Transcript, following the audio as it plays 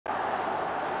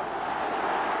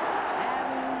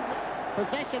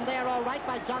Possession there all right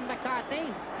by John McCarthy.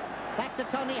 Back to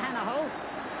Tony Hanaho.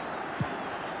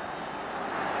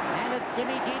 And it's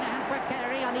Jimmy Geenahan for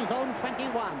Kerry on his own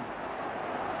 21.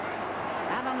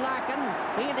 Alan Larkin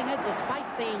fielding it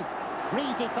despite the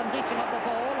breezy condition of the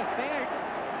ball. A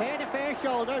fair to fair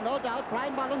shoulder, no doubt.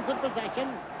 Brian Mullins in possession.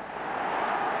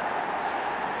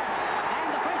 And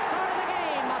the first score of the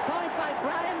game, a point by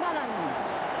Brian Mullins.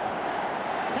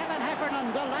 Kevin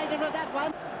Heffernan delighted with that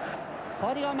one.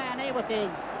 Cody O'Mahony with his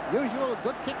usual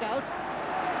good kick out.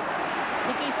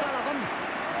 Mickey Sullivan.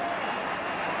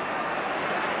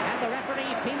 And the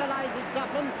referee penalises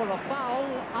Dublin for a foul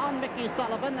on Mickey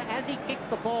Sullivan as he kicked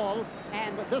the ball.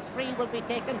 And this free will be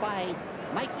taken by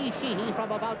Mikey Sheehy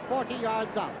from about 40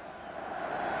 yards out.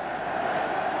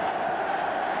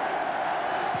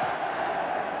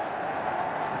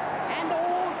 And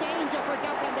oh, danger for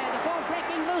Dublin there. The ball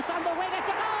breaking loose on the wing.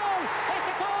 It's a goal! It's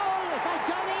a goal by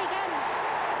John Egan.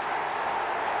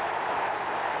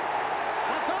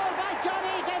 A goal by John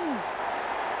Egan.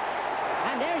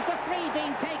 And there's the free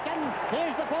being taken.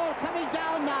 Here's the ball coming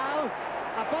down now.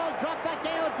 A ball dropped by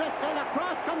Gay O'Driscoll.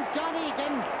 Across comes John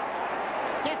Egan.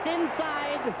 Gets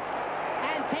inside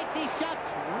and takes his shot,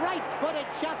 right-footed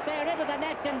shot there into the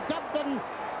net, and Dublin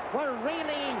were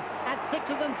really at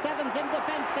 6s and 7s in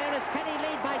defence there as Kerry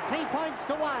lead by 3 points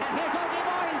to 1. And here's Ogie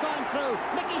Moran going through.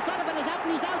 Mickey Sullivan is out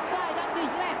and he's outside, out and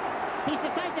he's left. He's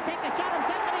decided to take a shot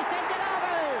himself and he sends it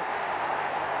over.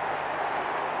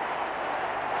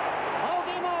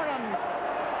 Ogie Moran.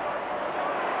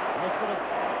 Nice bit of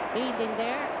fielding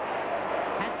there.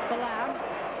 Pat Spillane.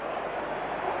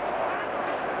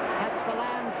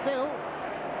 Still.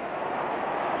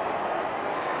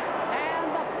 And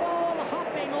the ball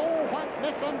hopping. Oh, what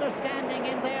misunderstanding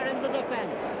in there in the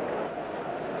defence.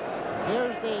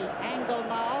 Here's the angle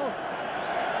now.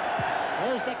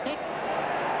 Here's the kick.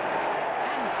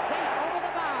 And straight over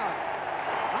the bar.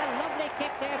 A lovely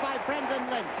kick there by Brendan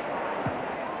Lynch.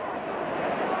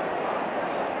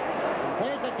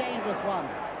 Here's a dangerous one.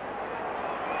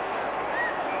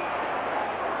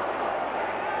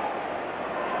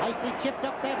 Nicely chipped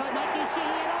up there by Mikey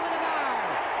Sheehy and over the bar.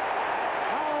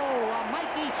 Oh, a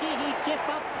Mikey Sheehy chip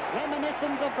up,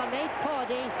 reminiscent of the late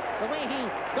Cody. The way he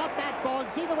got that ball,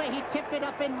 see the way he tipped it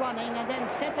up in running and then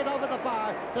sent it over the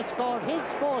bar to score his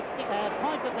fourth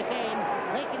point of the game,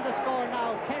 making the score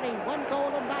now Kerry 1 goal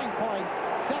and 9 points,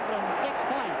 Dublin 6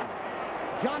 points.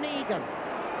 John Egan.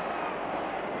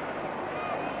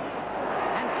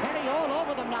 All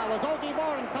over them now as Ogie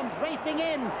Moran comes racing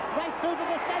in right through to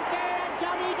the centre, and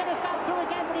John Egan has gone through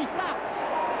again, but he's blocked.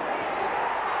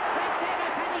 Great save by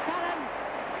Paddy Cullen.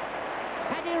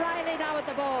 Paddy Riley now at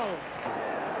the ball.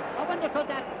 I wonder could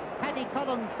that Paddy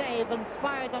Cullen save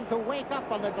inspire them to wake up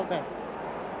a little bit.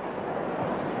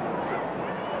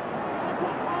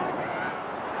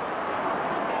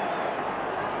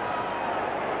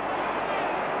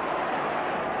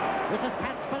 This is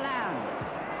Pat Spillane.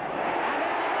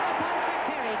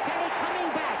 Kerry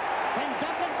coming back. When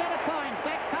Dublin get a point,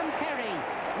 back come Kerry.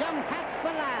 Young Pat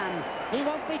Spillane. He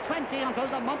won't be 20 until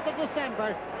the month of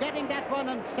December, getting that one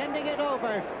and sending it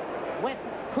over with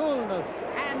coolness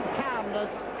and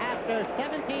calmness after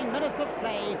 17 minutes of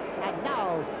play, and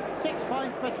now 6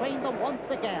 points between them once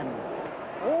again.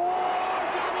 Oh,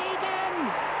 John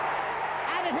Egan!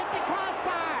 And it hit the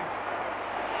crossbar.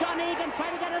 John Egan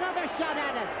trying to get another shot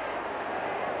at it.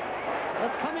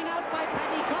 It's coming out by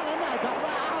Paddy Cullen. I don't know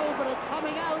how, but it's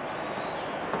coming out.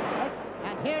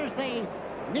 And here's the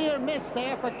near miss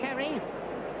there for Kerry.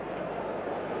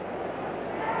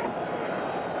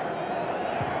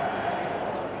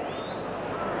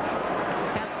 This is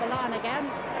Pat Spillane again.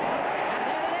 And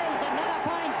there it is, another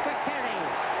point for Kerry.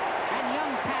 And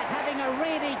young Pat having a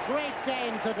really great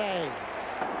game today.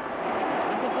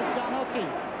 And this is John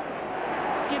O'Keefe.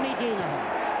 Jimmy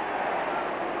Geenahan.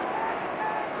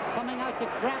 Coming out to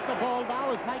grab the ball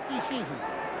now is Mikey Sheehy.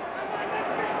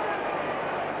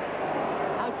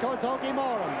 Out towards Ogie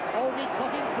Moran. Ogie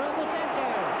cutting through the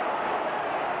centre.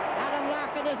 Alan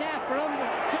Larkin is after him.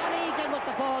 John Egan with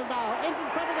the ball now. In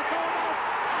front of the goal now.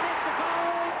 And it's a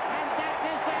goal. And that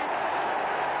is that.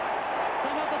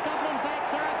 Some of the Dublin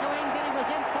backs arguing that he was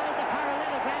inside the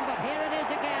parallelogram, but here it is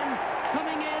again.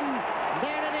 Coming in.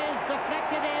 There it is.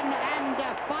 Deflected in. And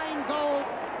a fine goal.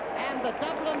 And the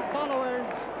Dublin followers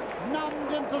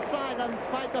numbed into silence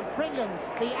by the brilliance,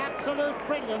 the absolute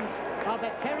brilliance of a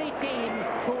Kerry team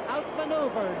who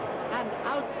outmaneuvered and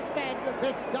outsped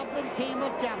this Dublin team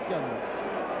of champions.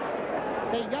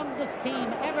 The youngest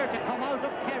team ever to come out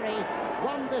of Kerry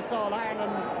won this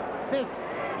All-Ireland, this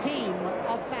team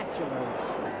of bachelors.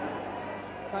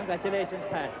 Congratulations,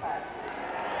 Pat.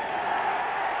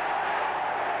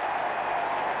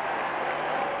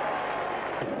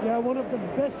 Yeah, one of the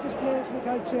best displays, Mick,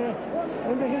 I'd say,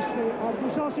 in the history of the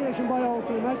association by our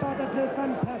team. I thought they played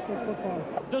fantastic football.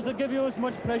 Does it give you as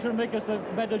much pleasure, Mick, as the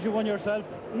medals you won yourself?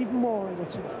 Even more, I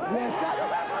would say.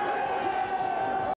 Yeah.